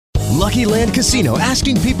Lucky Land Casino,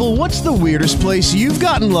 asking people, what's the weirdest place you've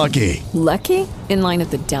gotten lucky? Lucky? In line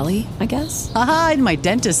at the deli, I guess? Aha, in my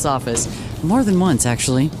dentist's office. More than once,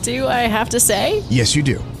 actually. Do I have to say? Yes, you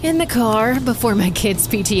do. In the car before my kids'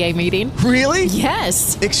 PTA meeting. Really?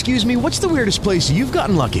 Yes. Excuse me, what's the weirdest place you've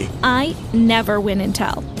gotten lucky? I never win and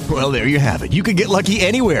tell. Well, there you have it. You can get lucky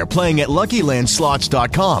anywhere, playing at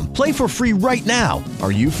LuckyLandSlots.com. Play for free right now.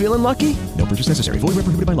 Are you feeling lucky? No purchase necessary. Void where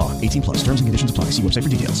prohibited by law. 18 plus. Terms and conditions apply. See website for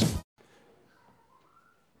details.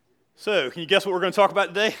 So, can you guess what we're going to talk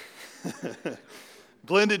about today?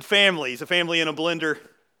 Blended families, a family in a blender.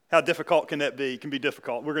 How difficult can that be? It can be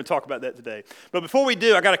difficult. We're going to talk about that today. But before we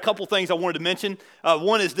do, I got a couple things I wanted to mention.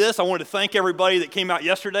 One is this. I wanted to thank everybody that came out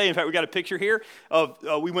yesterday. In fact, we got a picture here of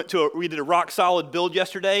we did a Rock Solid build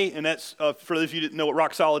yesterday, and that's for those of you that didn't know what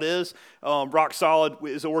Rock Solid is. Rock Solid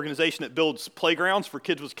is an organization that builds playgrounds for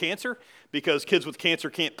kids with cancer, because kids with cancer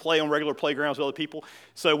can't play on regular playgrounds with other people.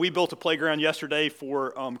 So we built a playground yesterday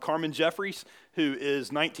for Carmen Jeffries, who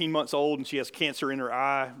is 19 months old, and she has cancer in her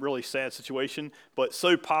eye. Really sad situation, but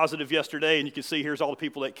so positive yesterday. And you can see here's all the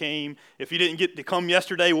people that came. If you didn't get to come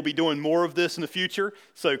yesterday, we'll be doing more of this in the future.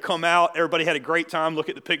 So come out. Everybody had a great time. Look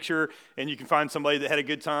at the picture, and you can find somebody that had a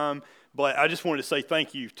good time. But I just wanted to say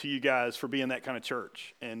thank you to you guys for being that kind of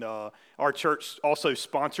church. And our church also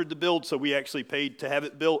sponsored the build, so we actually paid to have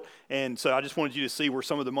it built. And so I just wanted you to see where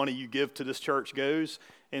some of the money you give to this church goes.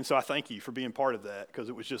 And so I thank you for being part of that, because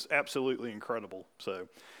it was just absolutely incredible. So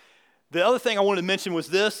the other thing I wanted to mention was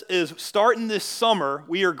this, is starting this summer,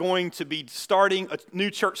 we are going to be starting a new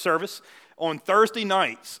church service on Thursday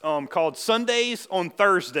nights called Sundays on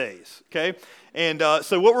Thursdays, okay? And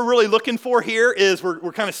so what we're really looking for here is we're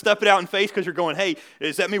kind of stepping out in faith, because you're going, hey,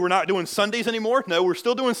 does that mean we're not doing Sundays anymore? No, we're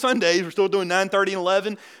still doing Sundays. We're still doing 9:30 and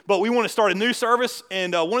 11, but we want to start a new service.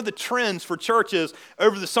 And one of the trends for churches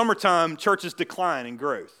over the summertime, churches decline in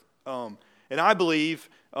growth. And I believe,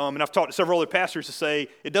 and I've talked to several other pastors to say,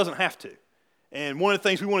 it doesn't have to. And one of the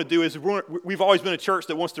things we want to do is we've always been a church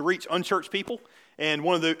that wants to reach unchurched people. And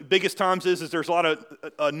one of the biggest times is there's a lot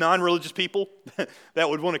of non-religious people that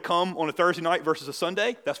would want to come on a Thursday night versus a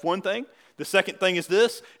Sunday. That's one thing. The second thing is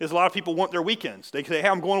this, is a lot of people want their weekends. They say, hey,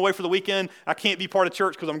 I'm going away for the weekend. I can't be part of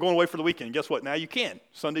church because I'm going away for the weekend. Guess what? Now you can.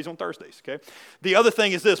 Sundays on Thursdays, okay? The other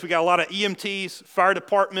thing is this. We got a lot of EMTs, fire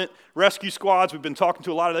department, rescue squads. We've been talking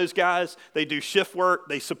to a lot of those guys. They do shift work.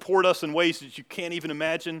 They support us in ways that you can't even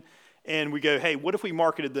imagine. And we go, hey, what if we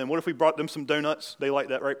marketed them? What if we brought them some donuts? They like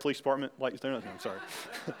that, right? Police department likes donuts. I'm sorry.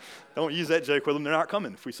 Don't use that joke with them. They're not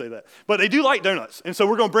coming if we say that. But they do like donuts. And so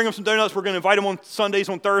we're going to bring them some donuts. We're going to invite them on Sundays,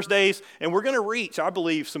 on Thursdays. And we're going to reach, I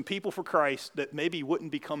believe, some people for Christ that maybe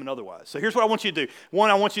wouldn't be coming otherwise. So here's what I want you to do. One,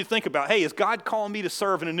 I want you to think about, hey, is God calling me to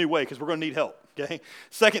serve in a new way? Because we're going to need help, okay?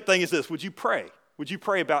 Second thing is this. Would you pray? Would you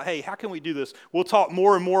pray about, hey, how can we do this? We'll talk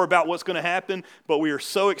more and more about what's going to happen, but we are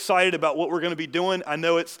so excited about what we're going to be doing. I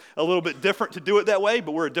know it's a little bit different to do it that way,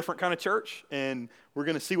 but we're a different kind of church, and we're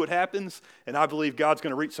going to see what happens, and I believe God's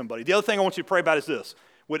going to reach somebody. The other thing I want you to pray about is this.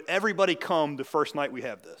 Would everybody come the first night we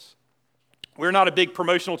have this? We're not a big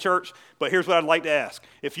promotional church, but here's what I'd like to ask.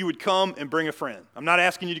 If you would come and bring a friend. I'm not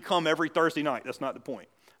asking you to come every Thursday night. That's not the point.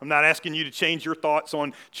 I'm not asking you to change your thoughts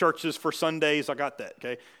on churches for Sundays. I got that,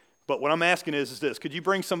 okay? But what I'm asking is this. Could you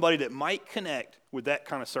bring somebody that might connect with that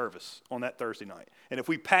kind of service on that Thursday night? And if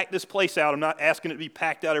we pack this place out, I'm not asking it to be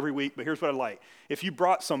packed out every week, but here's what I'd like. If you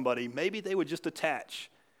brought somebody, maybe they would just attach,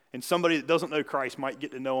 and somebody that doesn't know Christ might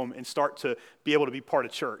get to know him and start to be able to be part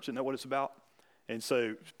of church. Isn't that what it's about? And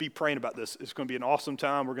so be praying about this. It's going to be an awesome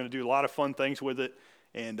time. We're going to do a lot of fun things with it.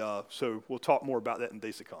 And so we'll talk more about that in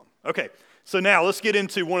days to come. Okay, so now let's get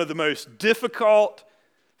into one of the most difficult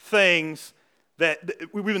things that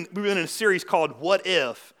we've been in a series called What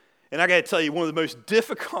If? And I got to tell you, one of the most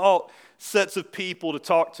difficult sets of people to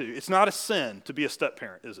talk to. It's not a sin to be a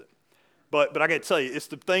step-parent, is it? But I got to tell you, it's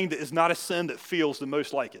the thing that is not a sin that feels the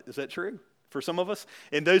most like it. Is that true for some of us?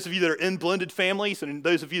 And those of you that are in blended families, and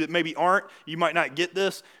those of you that maybe aren't, you might not get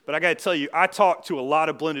this. But I got to tell you, I talk to a lot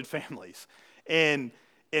of blended families. And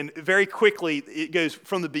very quickly, it goes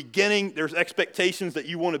from the beginning, there's expectations that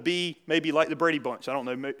you want to be maybe like the Brady Bunch. I don't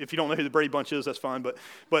know, if you don't know who the Brady Bunch is, that's fine. But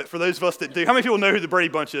for those of us that do, how many people know who the Brady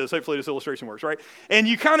Bunch is? Hopefully this illustration works, right? And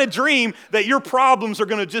you kind of dream that your problems are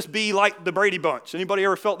going to just be like the Brady Bunch. Anybody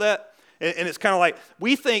ever felt that? And it's kind of like,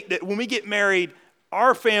 we think that when we get married,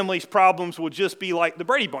 our family's problems will just be like the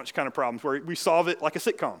Brady Bunch kind of problems, where we solve it like a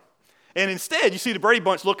sitcom. And instead, you see the Brady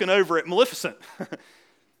Bunch looking over at Maleficent.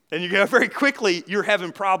 And you go, very quickly, you're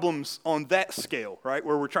having problems on that scale, right?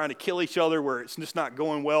 Where we're trying to kill each other, where it's just not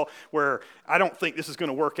going well, where I don't think this is going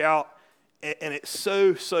to work out. And it's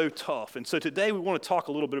so, so tough. And so today we want to talk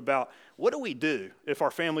a little bit about what do we do if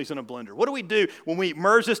our family's in a blender? What do we do when we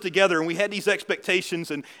merge this together and we had these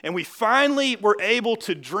expectations and we finally were able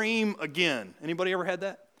to dream again? Anybody ever had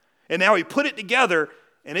that? And now we put it together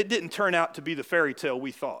and it didn't turn out to be the fairy tale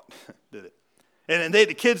we thought, did it? And the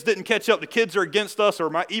kids didn't catch up. The kids are against us,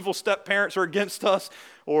 or my evil step-parents are against us,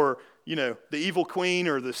 or, the evil queen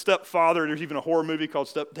or the stepfather. There's even a horror movie called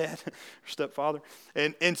Stepdad or Stepfather.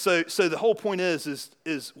 And so the whole point is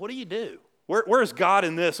what do you do? Where is God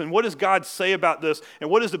in this? And what does God say about this? And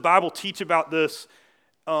what does the Bible teach about this?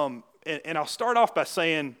 And I'll start off by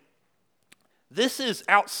saying this is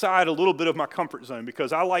outside a little bit of my comfort zone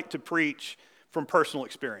because I like to preach from personal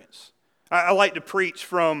experience. I like to preach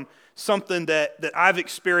from something that I've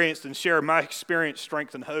experienced and share my experience,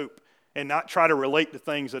 strength, and hope, and not try to relate to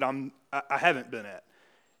things that I haven't been at.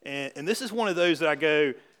 And this is one of those that I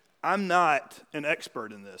go, I'm not an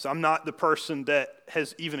expert in this. I'm not the person that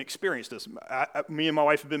has even experienced this. Me and my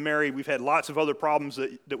wife have been married. We've had lots of other problems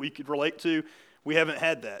that we could relate to. We haven't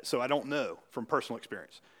had that, so I don't know from personal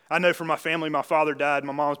experience. I know from my family, my father died.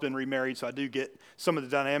 My mom's been remarried, so I do get some of the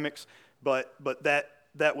dynamics, but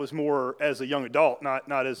that was more as a young adult,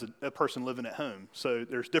 not as a person living at home. So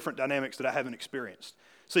there's different dynamics that I haven't experienced.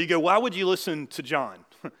 So you go, why would you listen to John?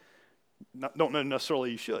 Don't know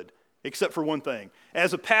necessarily you should, except for one thing.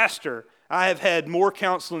 As a pastor, I have had more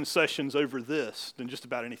counseling sessions over this than just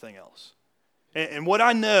about anything else. And what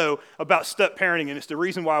I know about step-parenting, and it's the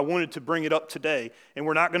reason why I wanted to bring it up today, and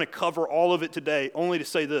we're not going to cover all of it today, only to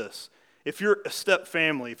say this. If you're a step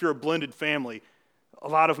family, if you're a blended family, a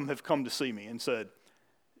lot of them have come to see me and said,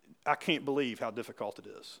 I can't believe how difficult it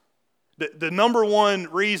is. The number one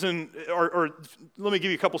reason, or let me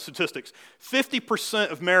give you a couple statistics.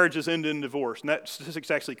 50% of marriages end in divorce, and that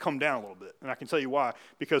statistic's actually come down a little bit. And I can tell you why,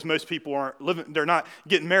 because most people they're not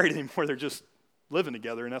getting married anymore, they're just living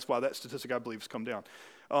together, and that's why that statistic, I believe, has come down.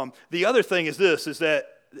 The other thing is that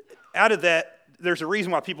out of that, there's a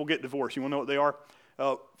reason why people get divorced. You want to know what they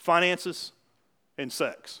are? Finances and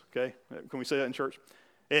sex, okay? Can we say that in church?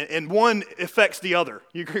 And one affects the other.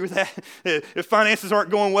 You agree with that? If finances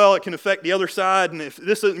aren't going well, it can affect the other side. And if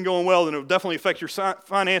this isn't going well, then it will definitely affect your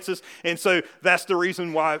finances. And so that's the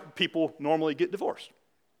reason why people normally get divorced.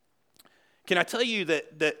 Can I tell you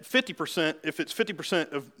that 50%, if it's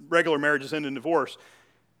 50% of regular marriages end in divorce,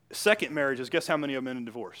 second marriages, guess how many of them end in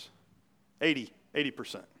divorce? 80%.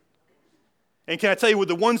 And can I tell you with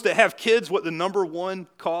the ones that have kids, what the number one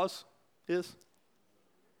cause is?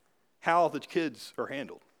 How the kids are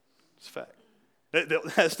handled. It's a fact.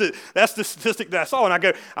 That's the statistic that I saw. And I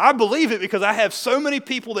go, I believe it because I have so many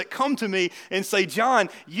people that come to me and say, John,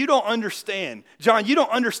 you don't understand. John, you don't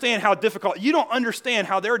understand how difficult. You don't understand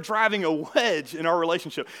how they're driving a wedge in our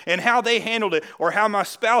relationship and how they handled it, or how my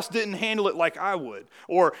spouse didn't handle it like I would.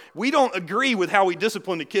 Or we don't agree with how we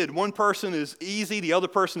discipline the kid. One person is easy, the other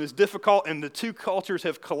person is difficult, and the two cultures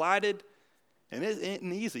have collided. And it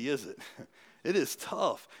isn't easy, is it? It is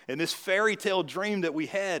tough. And this fairy tale dream that we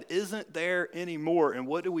had isn't there anymore. And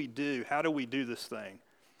what do we do? How do we do this thing?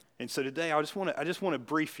 And so today, I just want to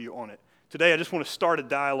brief you on it. Today, I just want to start a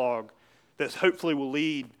dialogue that hopefully will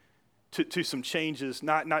lead to some changes,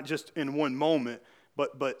 not just in one moment,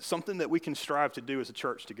 but something that we can strive to do as a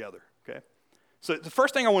church together, okay? So the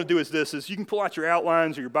first thing I want to do is you can pull out your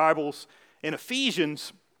outlines or your Bibles. In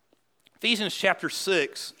Ephesians chapter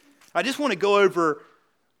 6, I just want to go over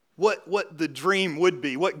what the dream would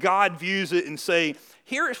be, what God views it, and say,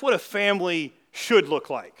 here's what a family should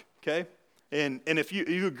look like, okay? And if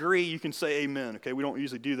you agree, you can say amen, okay? We don't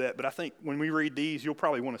usually do that, but I think when we read these, you'll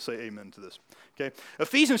probably want to say amen to this, okay?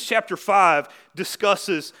 Ephesians chapter 5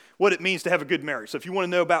 discusses what it means to have a good marriage. So if you want to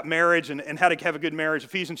know about marriage and how to have a good marriage,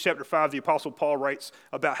 Ephesians chapter 5, the Apostle Paul writes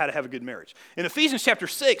about how to have a good marriage. In Ephesians chapter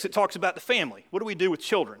 6, it talks about the family. What do we do with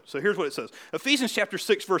children? So here's what it says. Ephesians chapter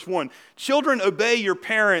 6, verse 1, children, obey your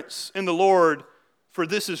parents in the Lord, for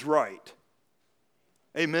this is right.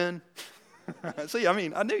 Amen. See, I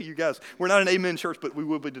knew you guys. We're not an amen church, but we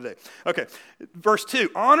will be today. Okay, verse 2.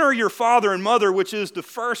 Honor your father and mother, which is the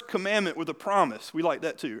first commandment with a promise. We like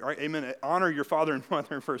that too, all right? Amen. Honor your father and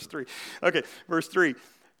mother in verse 3. Okay, verse 3.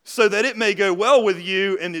 So that it may go well with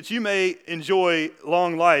you and that you may enjoy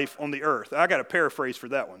long life on the earth. I got a paraphrase for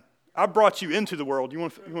that one. I brought you into the world. You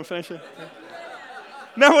want to finish it?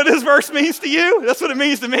 Know what this verse means to you? That's what it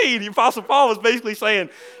means to me. The Apostle Paul was basically saying,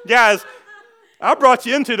 guys, I brought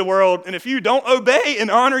you into the world, and if you don't obey and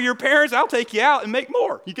honor your parents, I'll take you out and make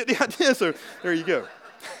more. You get the idea? So there you go.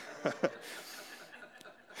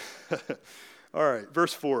 All right,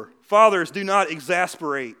 verse 4. Fathers, do not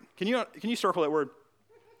exasperate. Can you circle that word?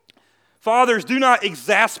 Fathers, do not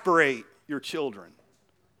exasperate your children.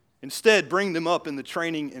 Instead, bring them up in the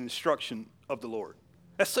training and instruction of the Lord.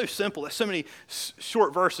 That's so simple. That's so many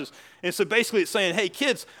short verses. And so basically it's saying, hey,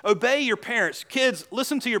 kids, obey your parents. Kids,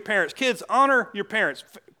 listen to your parents. Kids, honor your parents.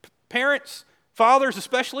 Parents, fathers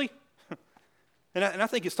especially. And I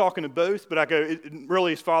think it's talking to both, but I go, it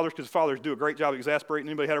really is fathers, because fathers do a great job exasperating.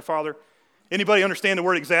 Anybody had a father? Anybody understand the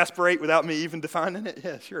word exasperate without me even defining it?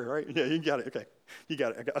 Yeah, sure, right? Yeah, you got it. Okay, you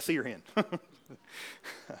got it. I see your hand.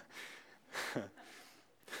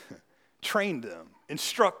 Train them,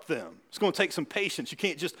 instruct them. It's going to take some patience. You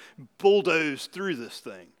can't just bulldoze through this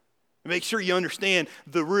thing. Make sure you understand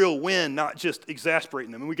the real win, not just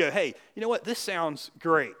exasperating them. And we go, hey, you know what? This sounds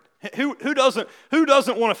great. Who doesn't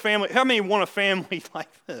want a family? How many want a family like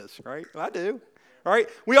this, right? I do, right?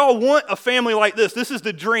 We all want a family like this. This is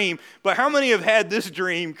the dream. But how many have had this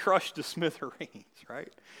dream crushed to smithereens,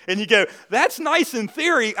 right? And you go, that's nice in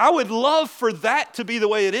theory. I would love for that to be the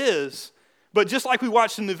way it is. But just like we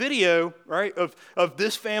watched in the video, right, of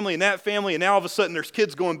this family and that family, and now all of a sudden there's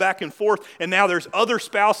kids going back and forth, and now there's other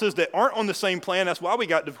spouses that aren't on the same plan. That's why we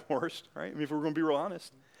got divorced, right? I mean, if we're going to be real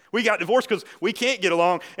honest. We got divorced because we can't get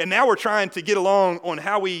along, and now we're trying to get along on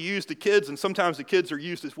how we use the kids, and sometimes the kids are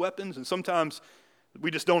used as weapons, and sometimes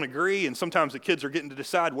we just don't agree, and sometimes the kids are getting to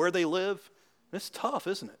decide where they live. It's tough,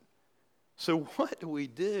 isn't it? So what do we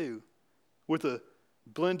do with a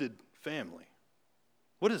blended family?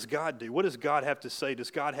 What does God do? What does God have to say?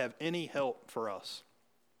 Does God have any help for us?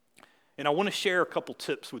 And I want to share a couple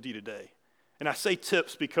tips with you today. And I say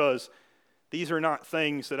tips because these are not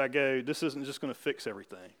things that I go, this isn't just going to fix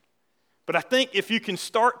everything. But I think if you can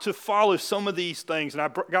start to follow some of these things, and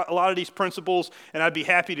I've got a lot of these principles, and I'd be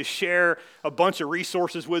happy to share a bunch of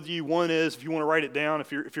resources with you. One is, if you want to write it down,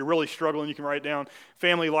 if you're really struggling, you can write it down.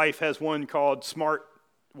 Family Life has one called Smart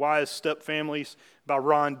Wise Step Families by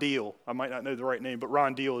Ron Deal. I might not know the right name, but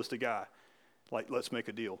Ron Deal is the guy. Like, let's make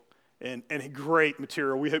a deal. And great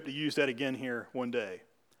material. We hope to use that again here one day.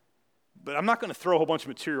 But I'm not going to throw a whole bunch of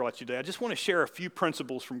material at you today. I just want to share a few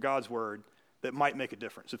principles from God's Word that might make a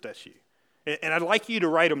difference, if that's you. And I'd like you to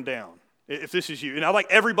write them down, if this is you. And I'd like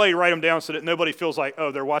everybody to write them down so that nobody feels like,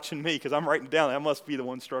 oh, they're watching me because I'm writing them down. I must be the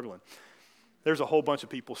one struggling. There's a whole bunch of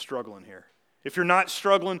people struggling here. If you're not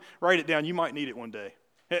struggling, write it down. You might need it one day.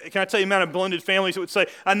 Can I tell you the amount of blended families that would say,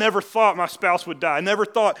 I never thought my spouse would die. I never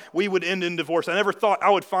thought we would end in divorce. I never thought I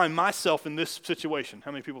would find myself in this situation.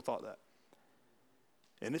 How many people thought that?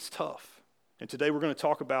 And it's tough. And today we're going to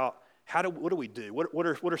talk about what do we do? What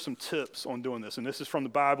are some tips on doing this? And this is from the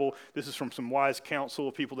Bible. This is from some wise counsel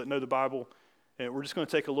of people that know the Bible. And we're just going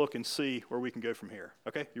to take a look and see where we can go from here.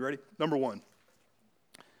 Okay, you ready? Number one,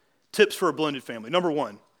 tips for a blended family. Number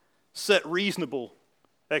one, set reasonable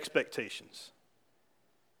expectations.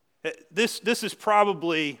 This is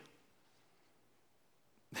probably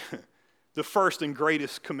the first and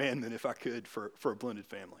greatest commandment, if I could, for a blended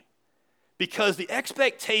family. Because the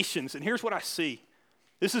expectations, and here's what I see.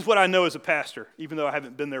 This is what I know as a pastor, even though I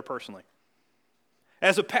haven't been there personally.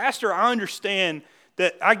 As a pastor, I understand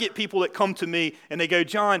that I get people that come to me and they go,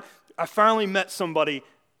 John, I finally met somebody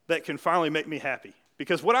that can finally make me happy.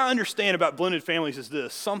 Because what I understand about blended families is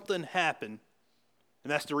this: something happened.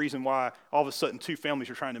 And that's the reason why all of a sudden two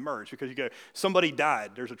families are trying to merge. Because you go, somebody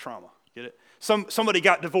died, there's a trauma. Get it? Somebody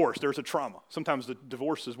got divorced, there's a trauma. Sometimes the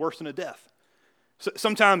divorce is worse than a death.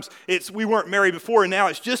 Sometimes it's we weren't married before, and now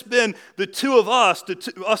it's just been the two of us,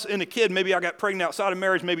 us and a kid. Maybe I got pregnant outside of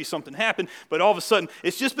marriage, maybe something happened, but all of a sudden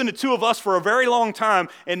it's just been the two of us for a very long time,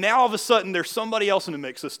 and now all of a sudden there's somebody else in the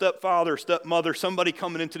mix, a stepfather, stepmother, somebody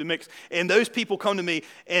coming into the mix, and those people come to me,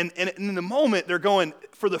 and in the moment they're going,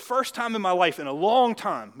 for the first time in my life in a long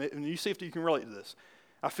time, and you see if you can relate to this,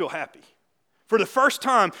 I feel happy. For the first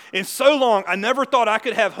time in so long, I never thought I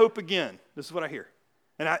could have hope again. This is what I hear.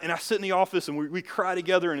 And I sit in the office and we cry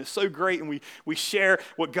together, and it's so great, and we share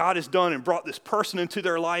what God has done and brought this person into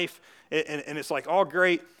their life, and it's like all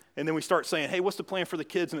great. And then we start saying, hey, what's the plan for the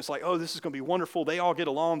kids? And it's like, oh, this is going to be wonderful. They all get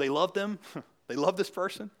along. They love them. They love this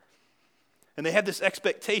person. And they have this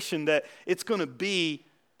expectation that it's going to be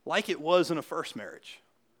like it was in a first marriage,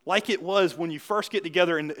 like it was when you first get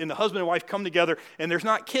together and the husband and wife come together and there's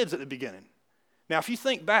not kids at the beginning. Now, if you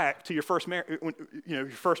think back to your first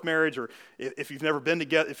marriage, or if you've never been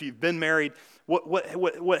together, if you've been married,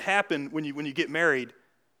 what happened when you get married?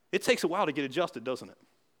 It takes a while to get adjusted, doesn't it?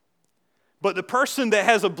 But the person that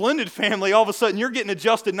has a blended family, all of a sudden you're getting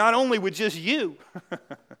adjusted not only with just you,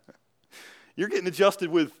 you're getting adjusted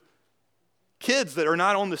with kids that are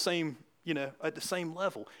not on the same, at the same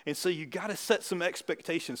level. And so you got to set some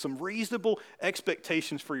expectations, some reasonable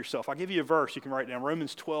expectations for yourself. I'll give you a verse you can write down,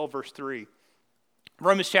 Romans 12, verse 3.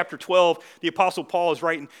 Romans chapter 12, the Apostle Paul is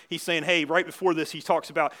writing, he's saying, hey, right before this, he talks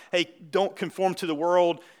about, hey, don't conform to the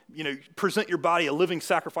world, present your body a living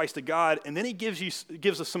sacrifice to God. And then he gives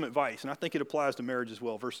us some advice, and I think it applies to marriage as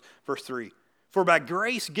well. Verse 3, for by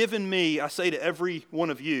grace given me, I say to every one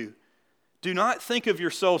of you, do not think of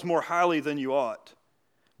yourselves more highly than you ought,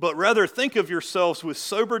 but rather think of yourselves with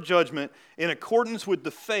sober judgment in accordance with the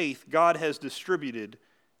faith God has distributed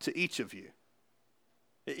to each of you.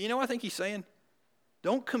 You know what I think he's saying?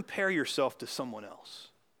 Don't compare yourself to someone else.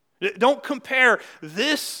 Don't compare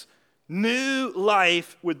this new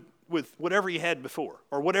life with whatever you had before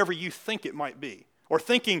or whatever you think it might be, or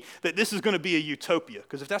thinking that this is going to be a utopia.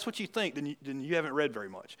 Because if that's what you think, then you haven't read very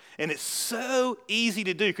much. And it's so easy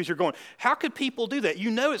to do because you're going, how could people do that? You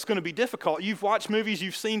know it's going to be difficult. You've watched movies,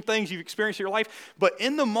 you've seen things, you've experienced in your life. But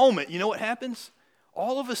in the moment, you know what happens?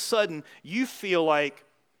 All of a sudden, you feel like,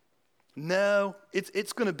 no,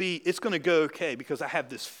 it's going to go okay because I have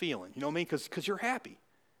this feeling. You know what I mean? Because you're happy.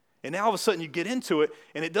 And now all of a sudden you get into it,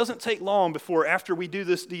 and it doesn't take long before after we do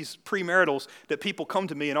these premaritals that people come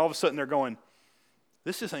to me, and all of a sudden they're going,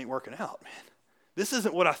 this just ain't working out, man. This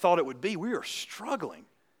isn't what I thought it would be. We are struggling.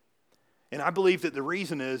 And I believe that the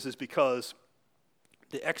reason is because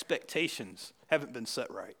the expectations haven't been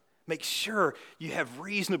set right. Make sure you have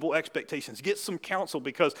reasonable expectations. Get some counsel,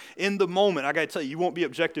 because in the moment, I got to tell you won't be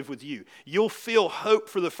objective with you. You'll feel hope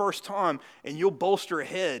for the first time, and you'll bolster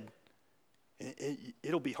ahead, and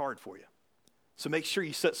it'll be hard for you. So make sure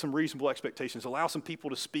you set some reasonable expectations. Allow some people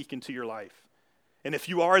to speak into your life. And if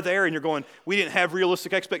you are there and you're going, we didn't have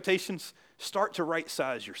realistic expectations, start to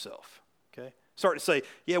right-size yourself, okay? Start to say,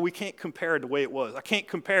 yeah, we can't compare it the way it was. I can't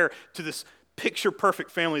compare to this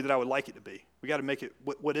picture-perfect family that I would like it to be. We got to make it,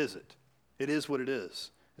 what is it? It is what it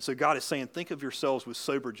is. And so God is saying, think of yourselves with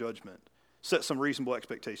sober judgment. Set some reasonable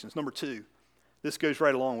expectations. Number 2, this goes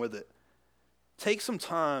right along with it. Take some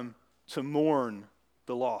time to mourn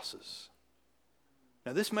the losses.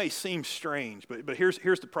 Now, this may seem strange, but here's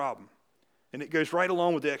the problem. And it goes right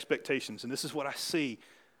along with the expectations. And this is what I see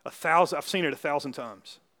I've seen it 1,000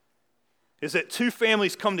 times. Is that two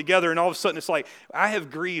families come together, and all of a sudden it's like, I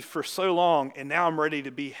have grieved for so long, and now I'm ready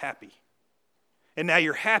to be happy. And now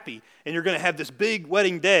you're happy, and you're going to have this big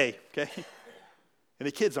wedding day, okay? And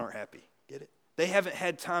the kids aren't happy, get it? They haven't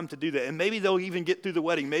had time to do that. And maybe they'll even get through the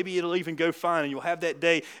wedding. Maybe it'll even go fine, and you'll have that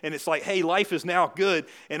day, and it's like, hey, life is now good,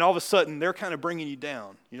 and all of a sudden they're kind of bringing you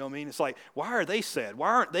down. You know what I mean? It's like, why are they sad? Why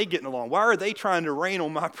aren't they getting along? Why are they trying to rain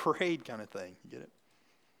on my parade kind of thing? You get it?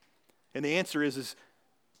 And the answer is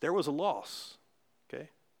there was a loss, okay?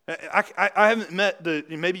 I haven't met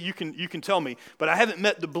maybe you can tell me, but I haven't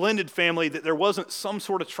met the blended family that there wasn't some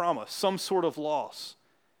sort of trauma, some sort of loss.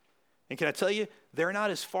 And can I tell you, they're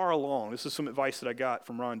not as far along. This is some advice that I got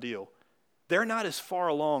from Ron Deal. They're not as far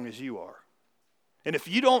along as you are. And if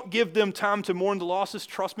you don't give them time to mourn the losses,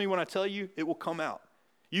 trust me when I tell you, it will come out.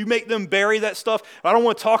 You make them bury that stuff. I don't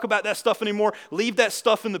want to talk about that stuff anymore. Leave that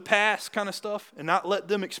stuff in the past kind of stuff and not let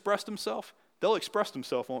them express themselves. They'll express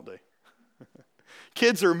themselves, won't they?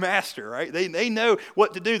 Kids are master, right? They know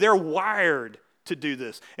what to do. They're wired to do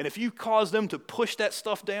this. And if you cause them to push that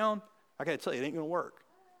stuff down, I got to tell you, it ain't going to work.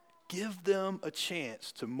 Give them a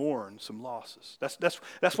chance to mourn some losses.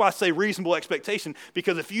 That's why I say reasonable expectation,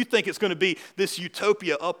 because if you think it's going to be this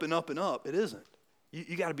utopia up and up and up, it isn't.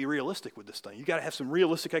 You got to be realistic with this thing. You got to have some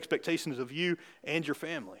realistic expectations of you and your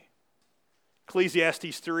family.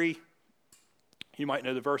 Ecclesiastes 3, you might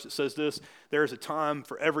know the verse that says this: there is a time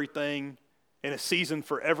for everything and a season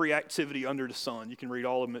for every activity under the sun. You can read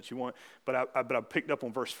all of them that you want, but I picked up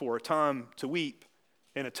on verse 4, a time to weep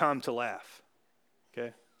and a time to laugh.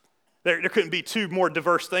 Okay? There couldn't be two more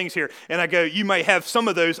diverse things here. And I go, you may have some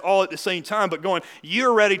of those all at the same time, but going,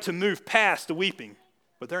 you're ready to move past the weeping,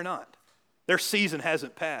 but they're not. Their season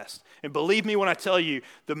hasn't passed. And believe me when I tell you,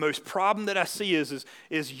 the most problem that I see is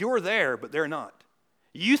you're there, but they're not.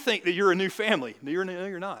 You think that you're a new family. No,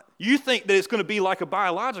 you're not. You think that it's going to be like a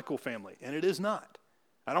biological family, and it is not.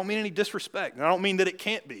 I don't mean any disrespect, and I don't mean that it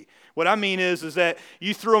can't be. What I mean is that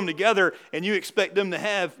you throw them together and you expect them to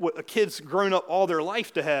have what a kid's grown up all their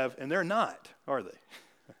life to have, and they're not, are they?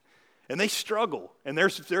 And they struggle, and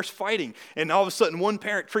there's fighting, and all of a sudden one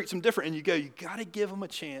parent treats them different, and you go, you got to give them a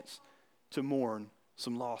chance to mourn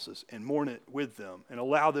some losses and mourn it with them and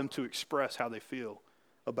allow them to express how they feel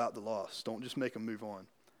about the loss. Don't just make them move on.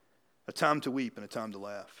 A time to weep and a time to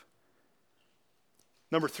laugh.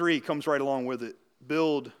 Number 3 comes right along with it.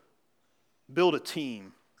 Build a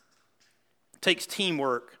team. It takes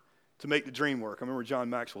teamwork to make the dream work. I remember John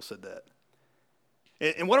Maxwell said that.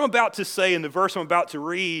 And what I'm about to say in the verse I'm about to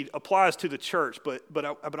read applies to the church, but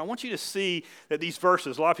I want you to see that these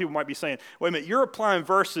verses, a lot of people might be saying, wait a minute, you're applying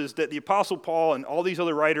verses that the Apostle Paul and all these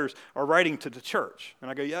other writers are writing to the church. And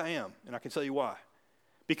I go, yeah, I am, and I can tell you why.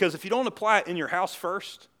 Because if you don't apply it in your house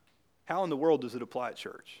first, how in the world does it apply at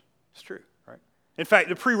church? It's true, right? In fact,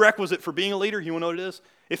 the prerequisite for being a leader, you want to know what it is?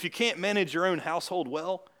 If you can't manage your own household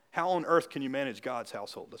well, how on earth can you manage God's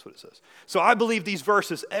household? That's what it says. So I believe these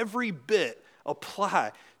verses every bit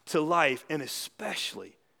apply to life, and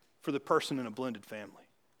especially for the person in a blended family.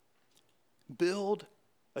 Build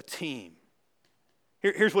a team.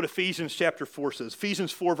 Here's what Ephesians chapter 4 says.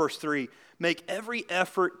 Ephesians 4 verse 3, make every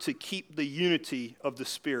effort to keep the unity of the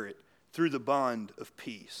Spirit through the bond of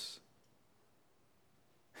peace.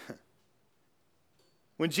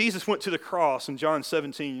 When Jesus went to the cross in John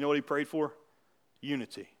 17, you know what he prayed for?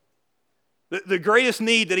 Unity. The greatest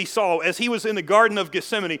need that he saw as he was in the Garden of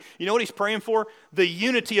Gethsemane, you know what he's praying for? The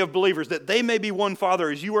unity of believers, that they may be one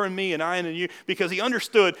Father as you are in me and I am in you, because he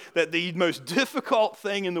understood that the most difficult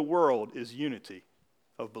thing in the world is unity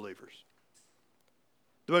of believers.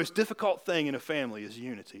 The most difficult thing in a family is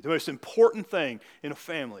unity. The most important thing in a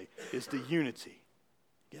family is the unity.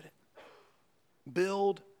 Get it?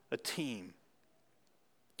 Build a team.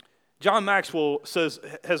 John Maxwell has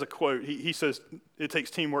a quote. He says, it takes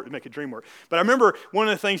teamwork to make a dream work. But I remember one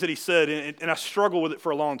of the things that he said, and I struggled with it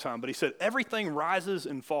for a long time, but he said, everything rises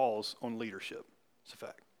and falls on leadership. It's a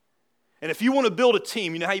fact. And if you want to build a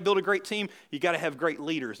team, you know how you build a great team? You got to have great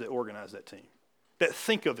leaders that organize that team, that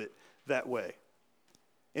think of it that way.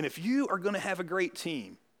 And if you are going to have a great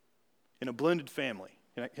team in a blended family,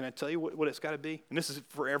 can I tell you what it's got to be? And this is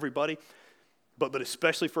for everybody, but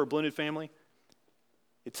especially for a blended family.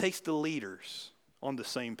 It takes the leaders on the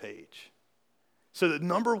same page. So the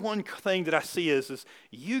number one thing that I see is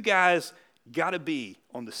you guys got to be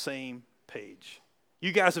on the same page.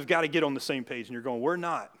 You guys have got to get on the same page. And you're going, we're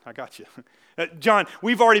not. I got you. John,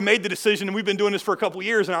 we've already made the decision, and we've been doing this for a couple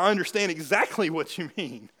years, and I understand exactly what you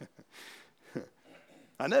mean.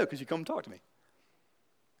 I know, because you come and talk to me.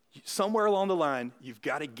 Somewhere along the line, you've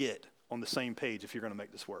got to get on the same page if you're going to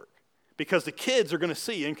make this work. Because the kids are going to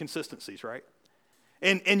see inconsistencies, right?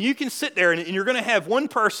 And you can sit there and you're going to have one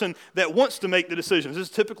person that wants to make the decisions. This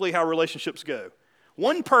is typically how relationships go.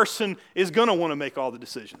 One person is going to want to make all the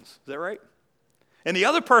decisions. Is that right? And the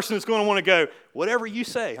other person is going to want to go, whatever you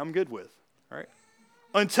say, I'm good with. Right?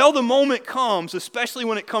 Until the moment comes, especially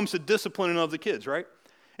when it comes to disciplining of the kids, right?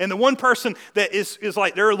 And the one person that is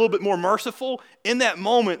like they're a little bit more merciful, in that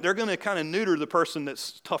moment, they're going to kind of neuter the person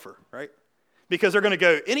that's tougher, right? Because they're going to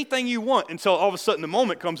go, anything you want, until all of a sudden the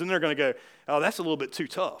moment comes and they're going to go, oh, that's a little bit too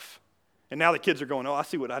tough. And now the kids are going, oh, I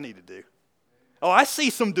see what I need to do. Oh, I see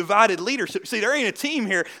some divided leadership. See, there ain't a team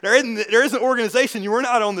here. There is an organization. You were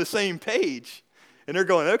not on the same page. And they're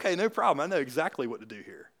going, okay, no problem. I know exactly what to do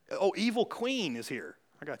here. Oh, evil queen is here.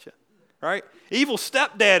 I got you. Right? Evil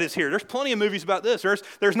stepdad is here. There's plenty of movies about this.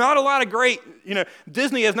 There's not a lot of great,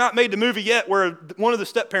 Disney has not made the movie yet where one of the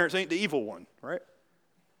step-parents ain't the evil one, right?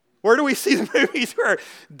 Where do we see the movies where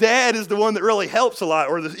dad is the one that really helps a lot,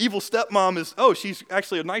 or the evil stepmom is, she's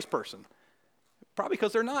actually a nice person? Probably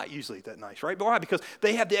because they're not usually that nice, right? But why? Because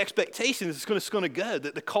they have the expectations it's going to go,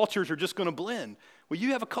 that the cultures are just going to blend. Well,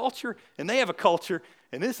 you have a culture, and they have a culture,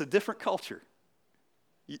 and it's a different culture.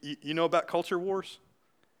 You know about culture wars?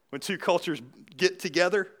 When two cultures get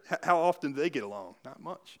together, how often do they get along? Not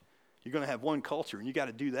much. You're going to have one culture, and you got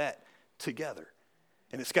to do that together.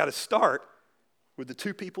 And it's got to start with the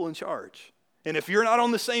two people in charge. And if you're not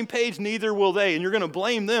on the same page, neither will they. And you're going to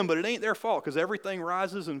blame them, but it ain't their fault, because everything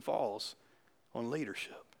rises and falls on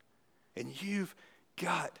leadership. And you've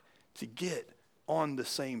got to get on the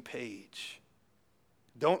same page.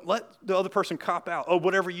 Don't let the other person cop out. Oh,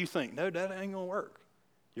 whatever you think. No, that ain't going to work.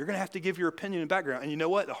 You're going to have to give your opinion and background. And you know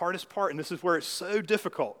what? The hardest part, and this is where it's so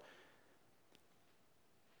difficult,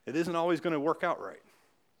 it isn't always going to work out right.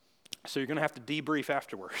 So you're going to have to debrief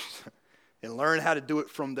afterwards and learn how to do it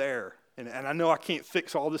from there. And I know I can't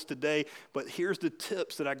fix all this today, but here's the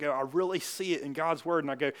tips that I really see it in God's word, and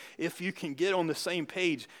I go, if you can get on the same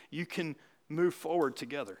page, you can move forward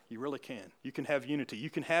together. You really can. You can have unity. You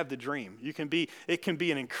can have the dream. It can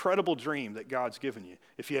be an incredible dream that God's given you.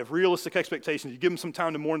 If you have realistic expectations, you give them some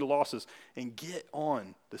time to mourn the losses, and get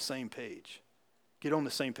on the same page. Get on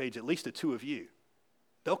the same page, at least the two of you.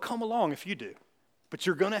 They'll come along if you do, but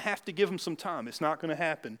you're going to have to give them some time. It's not going to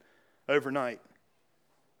happen overnight.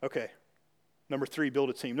 Okay, number 3, build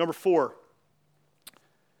a team. Number 4,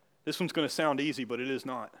 this one's going to sound easy, but it is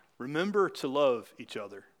not. Remember to love each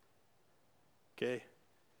other. Okay?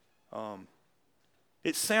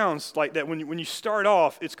 It sounds like that when you start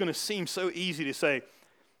off, it's going to seem so easy to say,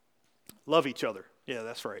 love each other. Yeah,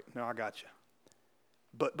 that's right. No, I got you.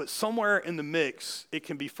 But somewhere in the mix, it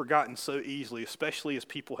can be forgotten so easily, especially as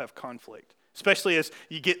people have conflict, especially as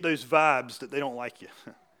you get those vibes that they don't like you,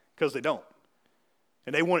 because they don't.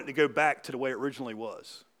 And they want it to go back to the way it originally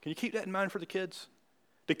was. Can you keep that in mind for the kids?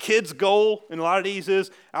 The kids' goal in a lot of these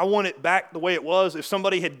is, I want it back the way it was. If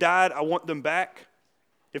somebody had died, I want them back.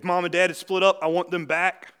 If mom and dad had split up, I want them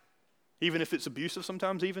back. Even if it's abusive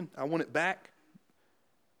sometimes even, I want it back.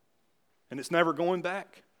 And it's never going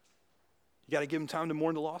back. You got to give them time to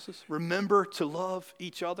mourn the losses. Remember to love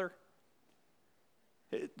each other.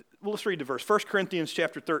 Well, let's read the verse. 1 Corinthians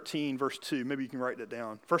chapter 13, verse 2. Maybe you can write that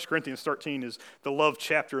down. 1 Corinthians 13 is the love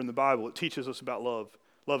chapter in the Bible. It teaches us about love.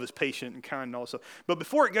 Love is patient and kind and all that stuff. But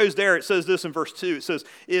before it goes there, it says this in verse 2. It says,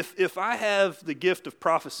 if I have the gift of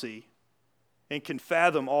prophecy and can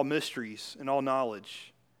fathom all mysteries and all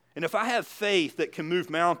knowledge, and if I have faith that can move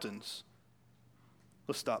mountains,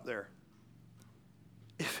 let's stop there.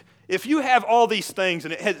 If you have all these things,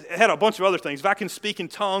 and it had a bunch of other things, if I can speak in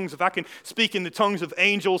tongues, if I can speak in the tongues of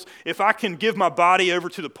angels, if I can give my body over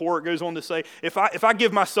to the poor, it goes on to say, if I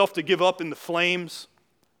give myself to give up in the flames,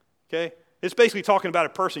 okay? It's basically talking about a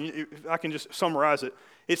person. If I can just summarize it.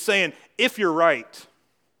 It's saying, if you're right,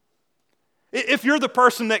 if you're the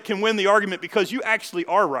person that can win the argument because you actually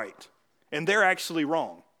are right, and they're actually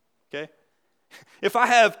wrong, okay? If I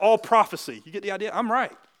have all prophecy, you get the idea? I'm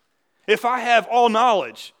right. If I have all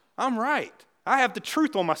knowledge, I'm right. I have the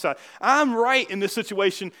truth on my side. I'm right in this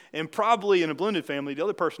situation, and probably in a blended family, the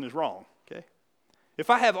other person is wrong, okay? If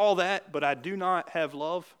I have all that, but I do not have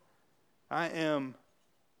love, I am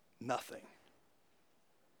nothing.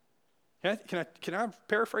 Can I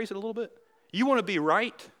paraphrase it a little bit? You want to be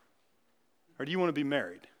right, or do you want to be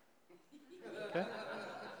married? Okay?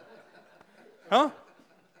 Huh?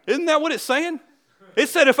 Isn't that what it's saying? It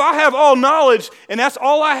said, if I have all knowledge and that's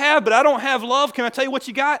all I have, but I don't have love, can I tell you what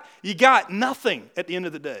you got? You got nothing at the end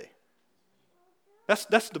of the day.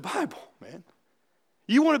 That's the Bible, man.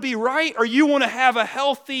 You want to be right, or you want to have a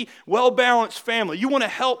healthy, well-balanced family? You want to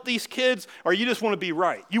help these kids, or you just want to be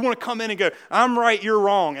right? You want to come in and go, I'm right, you're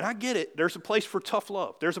wrong. And I get it. There's a place for tough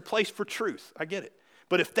love. There's a place for truth. I get it.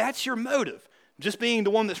 But if that's your motive, just being the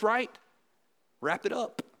one that's right, wrap it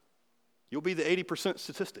up. You'll be the 80%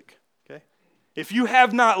 statistic, okay? If you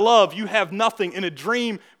have not love, you have nothing, and a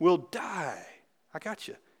dream will die. I got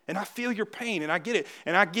you. And I feel your pain, and I get it.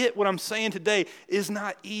 And I get what I'm saying today is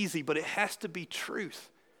not easy, but it has to be truth.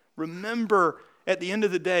 Remember, at the end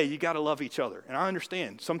of the day, you got to love each other. And I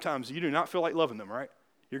understand, sometimes you do not feel like loving them, right?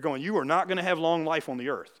 You're going, you are not going to have long life on the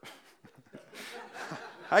earth.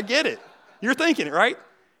 I get it. You're thinking it, right?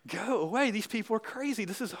 Go away. These people are crazy.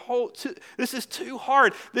 This is too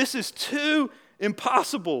hard. This is too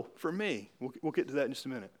impossible for me. We'll get to that in just a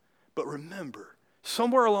minute. But remember,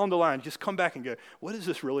 somewhere along the line, just come back and go, what is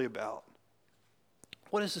this really about?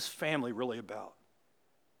 What is this family really about?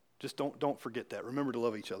 Just don't forget that. Remember to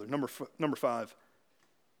love each other. Number 5.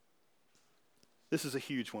 This is a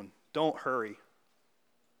huge one. Don't hurry.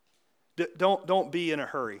 Don't be in a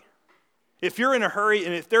hurry. If you're in a hurry,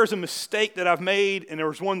 and if there's a mistake that I've made and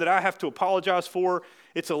there's one that I have to apologize for,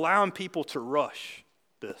 it's allowing people to rush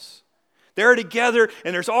this. They're together,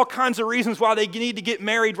 and there's all kinds of reasons why they need to get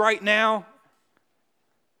married right now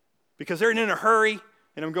because they're in a hurry.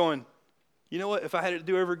 And I'm going, you know what? If I had it to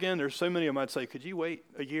do over again, there's so many of them I'd say, could you wait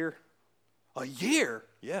a year? A year?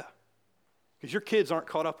 Yeah. Because your kids aren't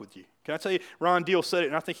caught up with you. Can I tell you, Ron Deal said it,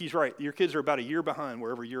 and I think he's right. Your kids are about a year behind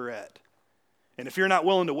wherever you're at. And if you're not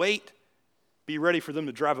willing to wait, be ready for them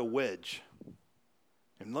to drive a wedge.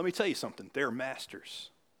 And let me tell you something. They're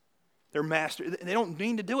masters. They're masters. They don't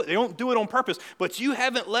mean to do it. They don't do it on purpose. But you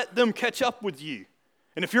haven't let them catch up with you.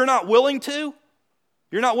 And if you're not willing to,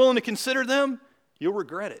 you're not willing to consider them, you'll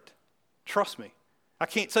regret it. Trust me. I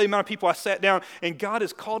can't tell you the amount of people I sat down, and God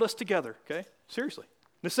has called us together, okay? Seriously.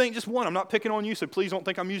 This ain't just one. I'm not picking on you, so please don't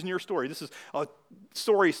think I'm using your story. This is a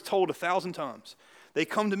story told 1,000 times. They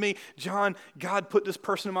come to me, John, God put this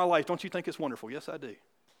person in my life. Don't you think it's wonderful? Yes, I do.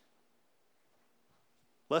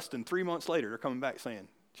 Less than 3 months later, they're coming back saying,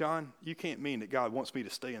 John, you can't mean that God wants me to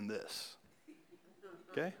stay in this.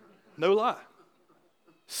 Okay? No lie.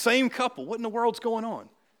 Same couple. What in the world's going on?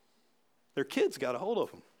 Their kids got a hold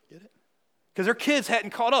of them. Get it? Because their kids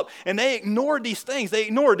hadn't caught up. And they ignored these things. They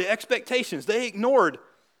ignored the expectations. They ignored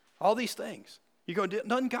all these things. You go,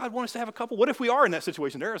 doesn't God want us to have a couple? What if we are in that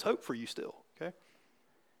situation? There is hope for you still. Okay?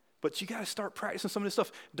 But you got to start practicing some of this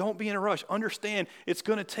stuff. Don't be in a rush. Understand it's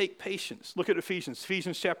going to take patience. Look at Ephesians.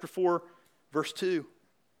 Ephesians chapter 4, verse 2.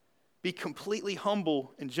 Be completely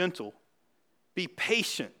humble and gentle. Be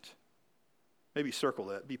patient. Maybe circle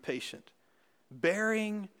that. Be patient.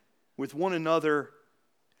 Bearing with one another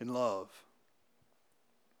in love.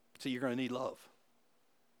 So you're going to need love.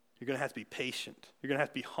 You're going to have to be patient. You're going to have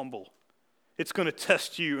to be humble. It's going to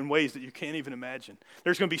test you in ways that you can't even imagine.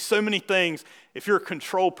 There's going to be so many things. If you're a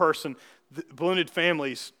control person, blended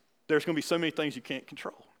families, there's going to be so many things you can't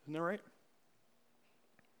control. Isn't that right?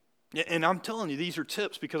 And I'm telling you, these are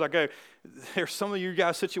tips because there's some of you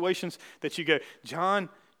guys' situations that you go, John,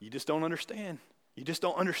 you just don't understand. You just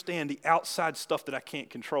don't understand the outside stuff that I can't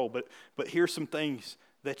control. But here's some things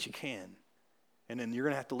that you can. And then you're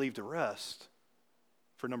going to have to leave the rest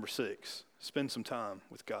for number 6. Spend some time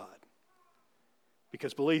with God.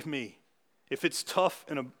 Because believe me, if it's tough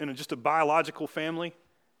in just a biological family,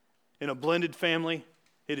 in a blended family,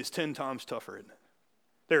 it is 10 times tougher, isn't it?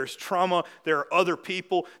 There's trauma, there's other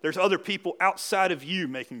people outside of you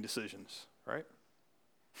making decisions, right?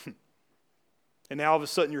 And now all of a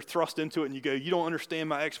sudden you're thrust into it and you go, you don't understand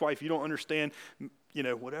my ex-wife, you don't understand,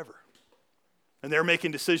 whatever. And they're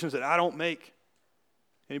making decisions that I don't make.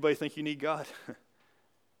 Anybody think you need God?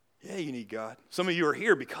 Yeah, you need God. Some of you are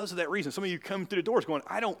here because of that reason. Some of you come through the doors going,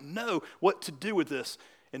 I don't know what to do with this.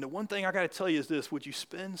 And the one thing I got to tell you is this: would you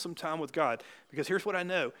spend some time with God? Because here's what I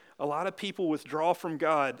know. A lot of people withdraw from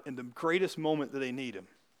God in the greatest moment that they need Him.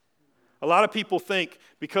 A lot of people think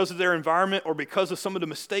because of their environment or because of some of the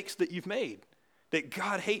mistakes that you've made that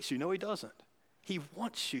God hates you. No, He doesn't. He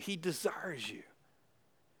wants you. He desires you.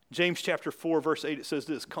 James chapter 4, verse 8, it says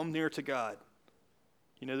this: come near to God.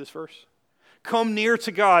 You know this verse? Come near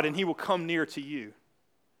to God and He will come near to you.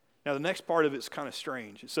 Now the next part of it's kind of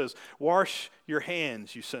strange. It says, wash your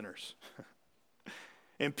hands, you sinners,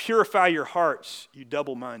 and purify your hearts, you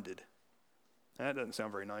double-minded. Now, that doesn't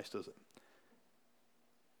sound very nice, does it?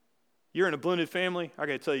 You're in a blended family, I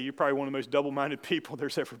got to tell you, you're probably one of the most double-minded people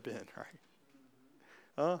there's ever been,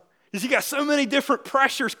 right? Because you got so many different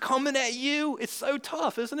pressures coming at you. It's so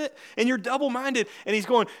tough, isn't it? And you're double-minded. And he's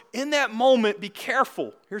going, in that moment, be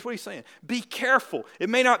careful. Here's what he's saying. Be careful. It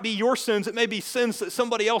may not be your sins. It may be sins that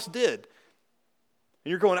somebody else did. And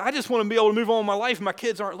you're going, I just want to be able to move on with my life, and my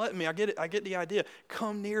kids aren't letting me. I get it. I get the idea.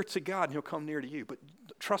 Come near to God, and He'll come near to you. But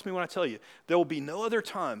trust me when I tell you, there will be no other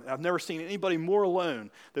time. I've never seen anybody more alone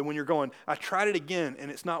than when you're going, I tried it again, and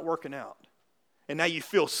it's not working out. And now you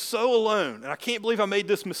feel so alone. And I can't believe I made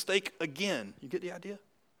this mistake again. You get the idea?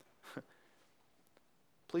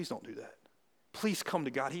 Please don't do that. Please come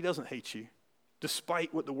to God. He doesn't hate you,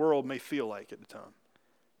 despite what the world may feel like at the time.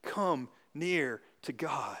 Come near to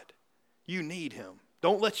God. You need Him.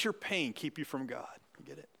 Don't let your pain keep you from God. You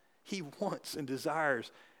get it? He wants and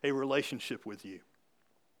desires a relationship with you.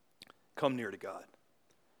 Come near to God.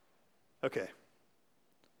 Okay.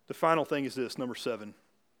 The final thing is this, number 7.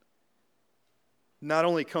 Not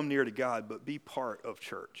only come near to God, but be part of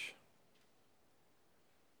church.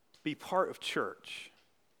 Be part of church.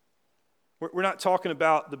 We're not talking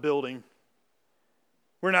about the building.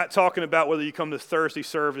 We're not talking about whether you come to Thursday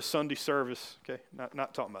service, Sunday service. Okay,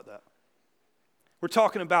 not talking about that. We're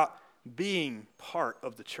talking about being part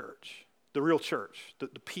of the church, the real church, the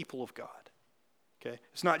people of God. Okay,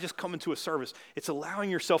 it's not just coming to a service. It's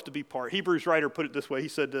allowing yourself to be part. Hebrews writer put it this way. He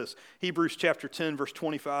said this, Hebrews chapter 10, verse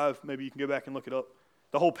 25. Maybe you can go back and look it up.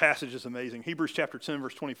 The whole passage is amazing. Hebrews chapter 10,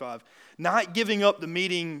 verse 25. Not giving up the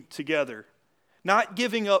meeting together. Not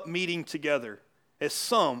giving up meeting together, as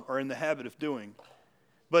some are in the habit of doing,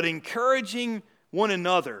 but encouraging one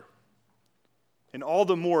another, and all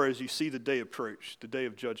the more as you see the day approach, the day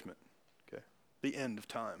of judgment, okay, the end of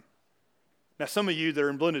time. Now, some of you that are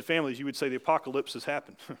in blended families, you would say the apocalypse has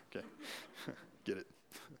happened. Okay, get it.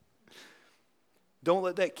 Don't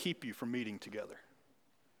let that keep you from meeting together.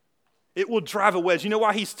 It will drive a wedge. You know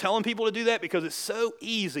why he's telling people to do that? Because it's so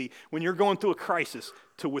easy when you're going through a crisis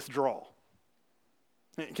to withdraw.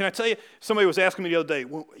 Can I tell you, somebody was asking me the other day,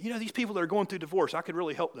 well, these people that are going through divorce, I could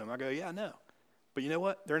really help them. I go, yeah, I know. But you know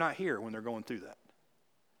what? They're not here when they're going through that.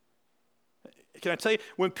 Can I tell you,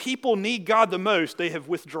 when people need God the most, they have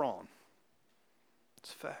withdrawn.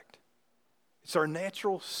 It's a fact. It's our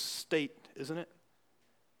natural state, isn't it?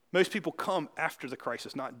 Most people come after the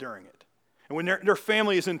crisis, not during it. And when their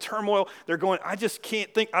family is in turmoil, they're going, I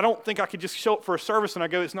don't think I could just show up for a service. And I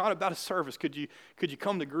go, it's not about a service. Could you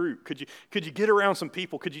come to group? Could you get around some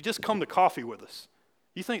people? Could you just come to coffee with us?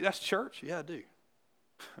 You think that's church? Yeah, I do.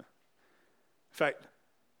 In fact,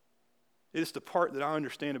 it's the part that I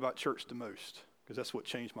understand about church the most, because that's what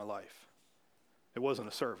changed my life. It wasn't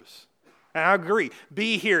a service. And I agree.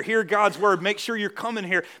 Be here. Hear God's word. Make sure you're coming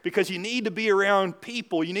here because you need to be around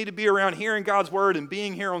people. You need to be around hearing God's word and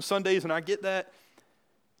being here on Sundays, and I get that.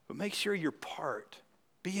 But make sure you're part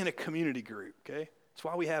Be in a community group, okay? That's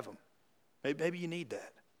why we have them. Maybe you need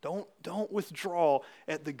that. Don't withdraw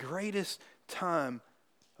at the greatest time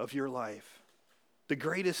of your life, the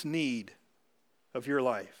greatest need of your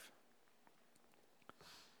life.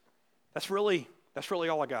 That's really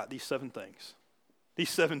all I got, these 7 things, these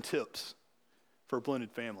 7 tips for a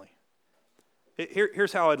blended family.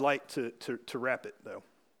 Here's how I'd like to wrap it, though.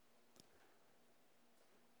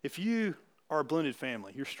 If you are a blended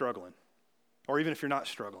family, you're struggling, or even if you're not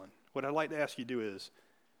struggling, what I'd like to ask you to do is,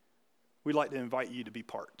 we'd like to invite you to be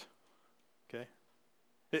part, okay?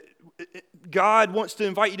 God wants to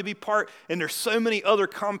invite you to be part, and there's so many other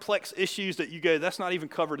complex issues that you go, that's not even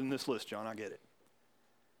covered in this list, John, I get it.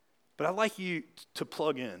 But I'd like you to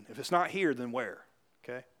plug in. If it's not here, then where,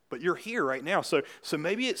 okay? But you're here right now, so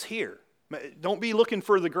maybe it's here. Don't be looking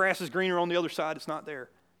for the grass is greener on the other side, it's not there.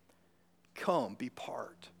 Come, be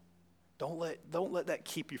part. Don't let that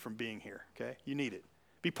keep you from being here, okay? You need it.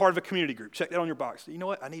 Be part of a community group. Check that on your box. You know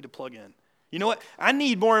what? I need to plug in. You know what? I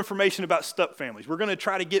need more information about step families. We're going to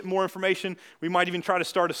try to get more information. We might even try to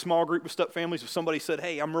start a small group with step families. If somebody said,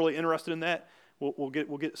 hey, I'm really interested in that, we'll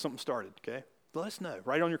get something started, okay? Let us know.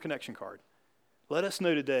 Write on your connection card. Let us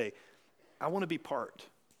know today. I want to be part,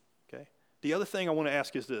 okay? The other thing I want to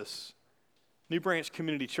ask is this. New Branch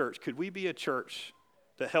Community Church, could we be a church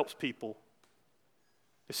that helps people,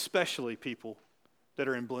 especially people that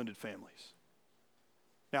are in blended families?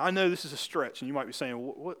 Now, I know this is a stretch, and you might be saying,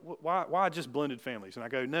 why just blended families? And I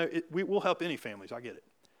go, no, we'll help any families. I get it.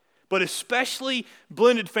 But especially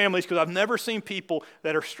blended families, because I've never seen people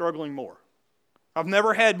that are struggling more. I've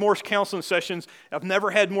never had more counseling sessions. I've never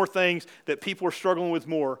had more things that people are struggling with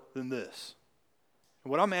more than this.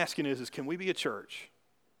 And what I'm asking is can we be a church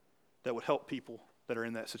that would help people that are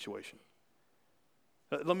in that situation?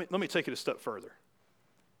 Let me take it a step further.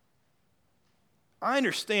 I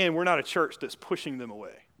understand we're not a church that's pushing them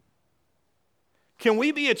away. Can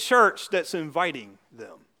we be a church that's inviting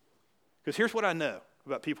them? Because here's what I know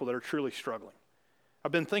about people that are truly struggling.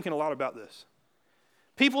 I've been thinking a lot about this.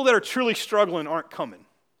 People that are truly struggling aren't coming,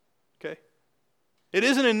 okay? It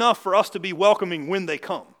isn't enough for us to be welcoming when they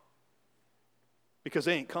come, because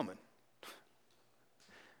they ain't coming.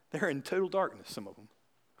 They're in total darkness, some of them.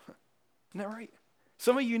 Isn't that right?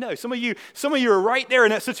 Some of you know. Some of you are right there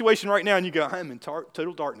in that situation right now, and you go, I'm in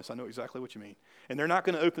total darkness. I know exactly what you mean. And they're not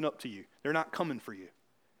going to open up to you. They're not coming for you.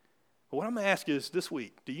 But what I'm going to ask is this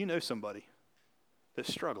week, do you know somebody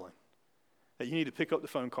that's struggling that you need to pick up the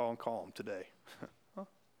phone call and call them today? Huh?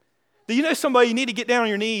 Do you know somebody you need to get down on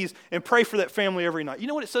your knees and pray for that family every night? You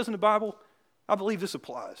know what it says in the Bible? I believe this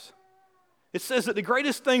applies. It says that the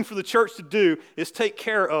greatest thing for the church to do is take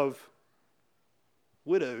care of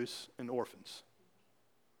widows and orphans.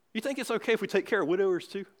 You think it's okay if we take care of widowers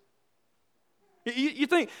too? You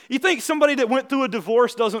think somebody that went through a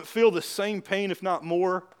divorce doesn't feel the same pain, if not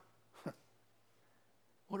more?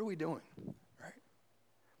 What are we doing? Right?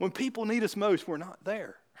 When people need us most, we're not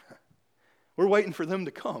there. We're waiting for them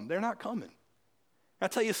to come. They're not coming. I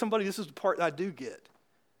tell you, somebody, this is the part that I do get,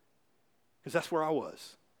 because that's where I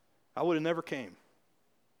was. I would have never came.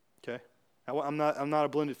 Okay, I'm not a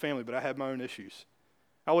blended family, but I had my own issues.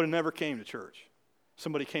 I would have never came to church.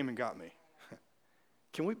 Somebody came and got me.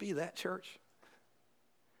 Can we be that church?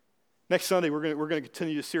 Next Sunday, we're going to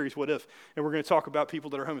continue this series, What If? And we're going to talk about people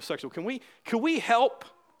that are homosexual. Can we help?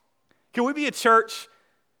 Can we be a church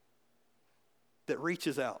that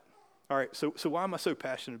reaches out? All right, so why am I so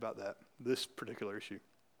passionate about that, this particular issue?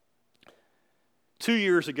 2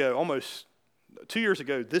 years ago, almost 2 years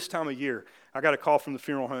ago, this time of year, I got a call from the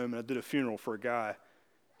funeral home, and I did a funeral for a guy.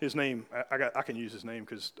 His name, I can use his name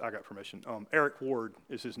because I got permission. Eric Ward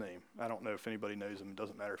is his name. I don't know if anybody knows him. It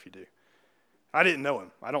doesn't matter if you do. I didn't know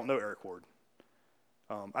him. I don't know Eric Ward.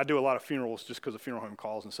 I do a lot of funerals just because the funeral home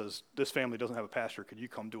calls and says, this family doesn't have a pastor. Could you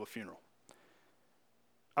come do a funeral?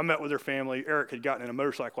 I met with their family. Eric had gotten in a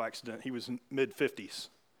motorcycle accident. He was in mid-50s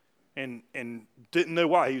and didn't know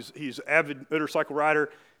why. He's an avid motorcycle rider,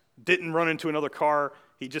 didn't run into another car.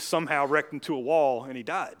 He just somehow wrecked into a wall, and he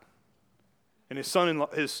died. And his son,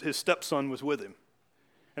 his stepson was with him.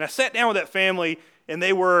 And I sat down with that family, and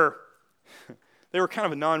they were kind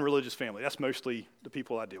of a non-religious family. That's mostly the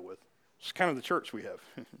people I deal with. It's kind of the church we have.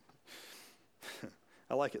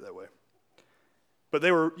 I like it that way. But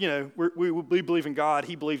they were, we believe in God.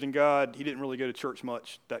 He believed in God. He didn't really go to church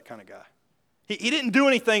much, that kind of guy. He didn't do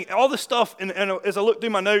anything. All this stuff, and as I looked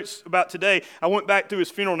through my notes about today, I went back through his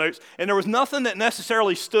funeral notes, and there was nothing that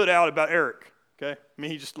necessarily stood out about Eric. Okay? I mean,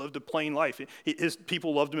 he just lived a plain life. His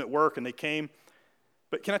people loved him at work, and they came.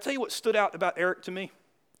 But can I tell you what stood out about Eric to me?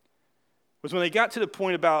 Was when they got to the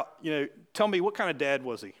point about, tell me, what kind of dad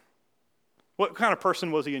was he? What kind of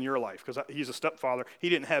person was he in your life? Because he's a stepfather. He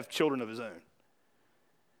didn't have children of his own.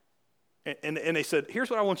 And they said,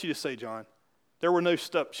 here's what I want you to say, John. There were no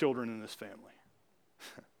stepchildren in this family.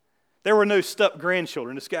 There were no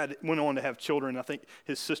step-grandchildren. This guy went on to have children. I think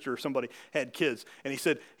his sister or somebody had kids. And he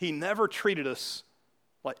said he never treated us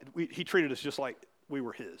like, he treated us just like we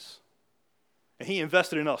were his. And he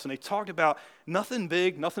invested in us. And they talked about nothing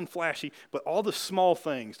big, nothing flashy, but all the small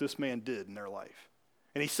things this man did in their life.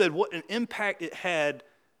 And he said what an impact it had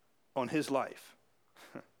on his life.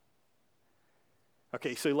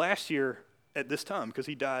 Okay, so last year at this time, because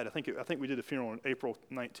he died, I think we did a funeral on April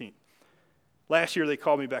 19th. Last year they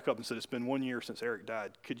called me back up and said, it's been 1 year since Eric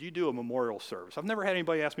died. Could you do a memorial service? I've never had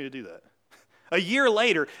anybody ask me to do that. A year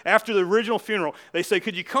later, after the original funeral, they said,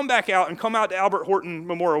 could you come back out and come out to Albert Horton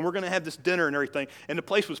Memorial? And we're going to have this dinner and everything. And the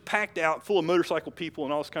place was packed out, full of motorcycle people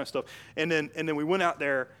and all this kind of stuff. And then we went out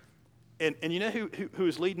there, and you know who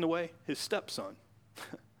was leading the way? His stepson.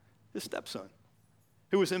 His stepson,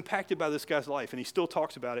 who was impacted by this guy's life. And he still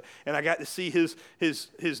talks about it. And I got to see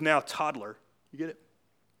his now toddler. You get it?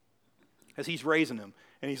 As he's raising him.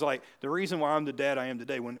 And he's like, the reason why I'm the dad I am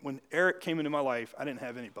today, when Eric came into my life, I didn't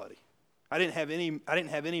have anybody. I didn't have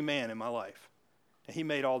any man in my life. And he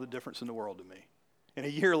made all the difference in the world to me. And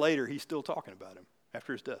a year later, he's still talking about him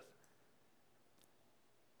after his death.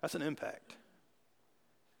 That's an impact.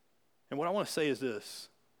 And what I want to say is this.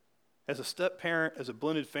 As a step parent, as a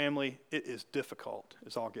blended family, it is difficult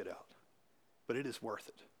as all get out. But it is worth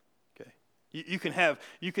it. Okay? You could have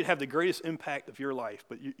the greatest impact of your life,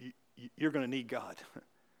 but you're going to need God.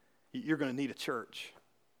 You're going to need a church.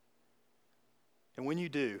 And when you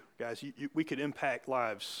do, guys, we could impact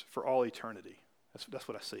lives for all eternity. That's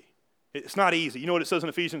what I see. It's not easy. You know what it says in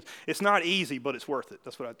Ephesians? It's not easy, but it's worth it.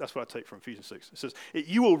 That's what I take from Ephesians 6. It says,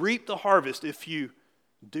 you will reap the harvest if you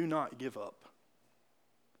do not give up.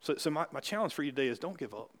 So my challenge for you today is don't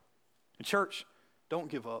give up. In church, don't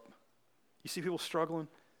give up. You see people struggling,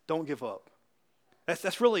 don't give up.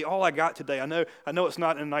 That's really all I got today. I know it's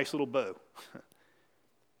not in a nice little bow,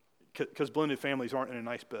 because blended families aren't in a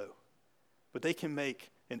nice bow. But they can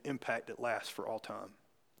make an impact that lasts for all time.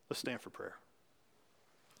 Let's stand for prayer.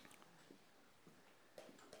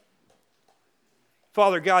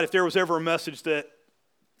 Father God, if there was ever a message that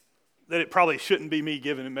it probably shouldn't be me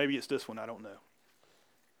giving, and maybe it's this one, I don't know.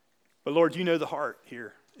 But Lord, you know the heart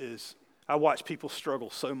here is I watch people struggle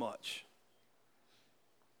so much.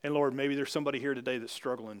 And Lord, maybe there's somebody here today that's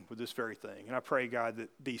struggling with this very thing. And I pray, God, that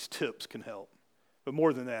these tips can help. But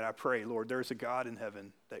more than that, I pray, Lord, there's a God in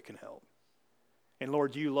heaven that can help. And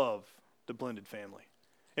Lord, you love the blended family.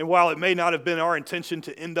 And while it may not have been our intention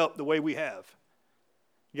to end up the way we have,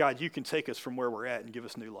 God, you can take us from where we're at and give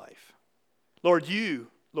us new life. Lord, you,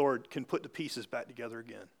 can put the pieces back together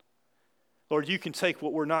again. Lord, you can take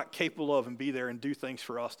what we're not capable of and be there and do things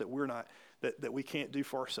for us that that we can't do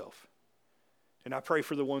for ourselves. And I pray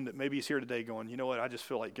for the one that maybe is here today going, you know what, I just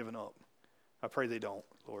feel like giving up. I pray they don't,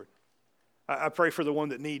 Lord. I pray for the one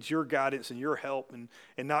that needs your guidance and your help and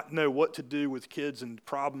not know what to do with kids and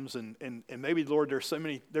problems. And maybe, Lord, there's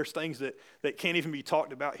things that can't even be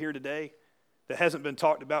talked about here today, that hasn't been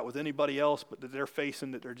talked about with anybody else, but that they're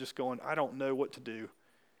facing, that they're just going, I don't know what to do.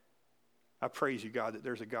 I praise you, God, that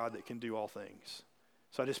there's a God that can do all things.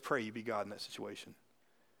 So I just pray you be God in that situation.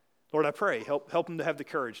 Lord, I pray, help them to have the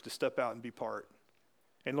courage to step out and be part.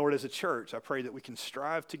 And Lord, as a church, I pray that we can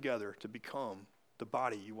strive together to become the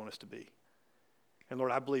body you want us to be. And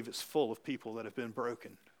Lord, I believe it's full of people that have been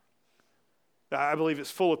broken. I believe it's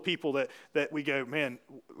full of people that we go, man,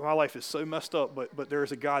 my life is so messed up, but there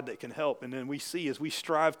is a God that can help. And then we see as we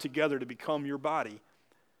strive together to become your body,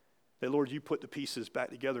 that Lord, you put the pieces back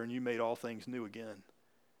together and you made all things new again.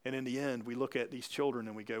 And in the end, we look at these children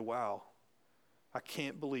and we go, wow, I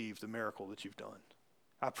can't believe the miracle that you've done.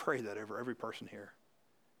 I pray that over every person here.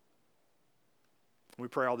 We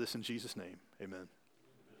pray all this in Jesus' name. Amen.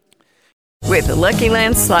 With the Lucky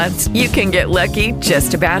Land Slots, you can get lucky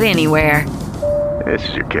just about anywhere. This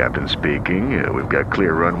is your captain speaking. We've got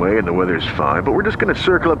clear runway and the weather's fine, but we're just going to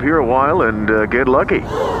circle up here a while and get lucky.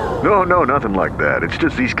 No, nothing like that. It's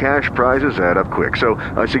just these cash prizes add up quick. So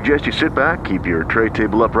I suggest you sit back, keep your tray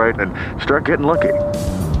table upright, and start getting lucky.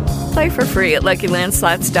 Play for free at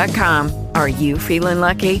LuckyLandSlots.com. Are you feeling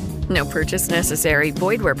lucky? No purchase necessary.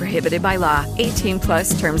 Void where prohibited by law.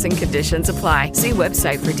 18+ terms and conditions apply. See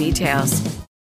website for details.